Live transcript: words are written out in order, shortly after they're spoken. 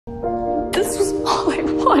This was all I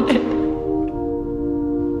wanted.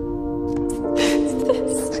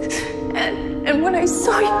 And when I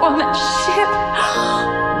saw you on that ship,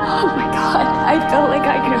 oh my God, I felt like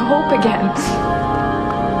I could hope again.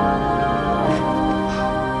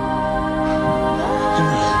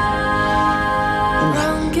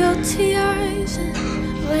 Brown guilty eyes and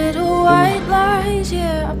little white lies.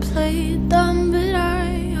 Yeah, I played dumb, but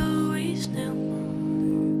I always knew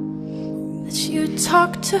that you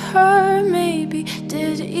talked to her. Maybe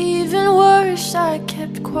did even worse. I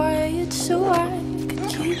kept quiet so I could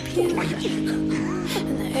keep you.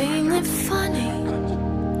 And ain't it funny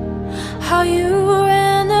how you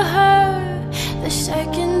ran to her the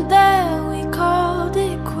second that we called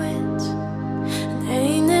it quits? And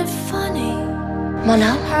ain't it funny,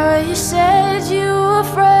 Mon-el? how you said you were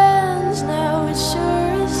friends? Now it sure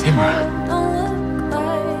as Imra. hell don't look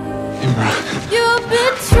like Imra. you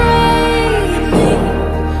betrayed me,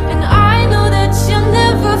 and I know that you'll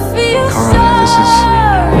never feel Kara, this is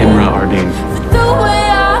Imra Ardeen. for the way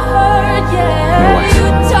I heard. My Yeah, wife. you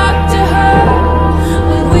talked to her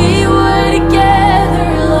when we were together.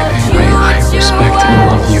 Loved you I at your respect and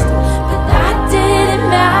love you. worst, but that didn't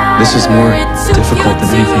matter. This is more It took difficult you than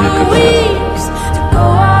anything I could have 2 had. weeks to go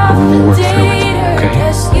off But we will and work through it, date her. okay?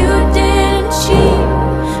 Guess you didn't cheat,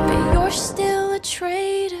 but you're still a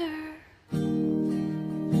traitor.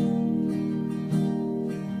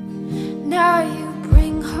 Now you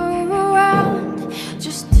bring her around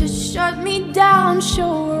just to shut me down,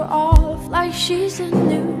 show her off like she's a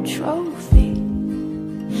new trophy.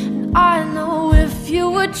 And I know if you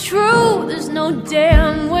were true, there's no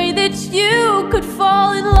damn way that you could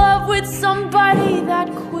fall in love with somebody that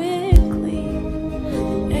quickly.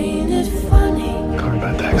 Ain't it funny? Kara,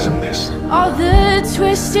 back some this. All the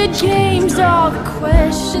twisted games, all the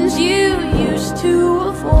questions you used to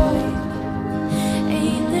avoid.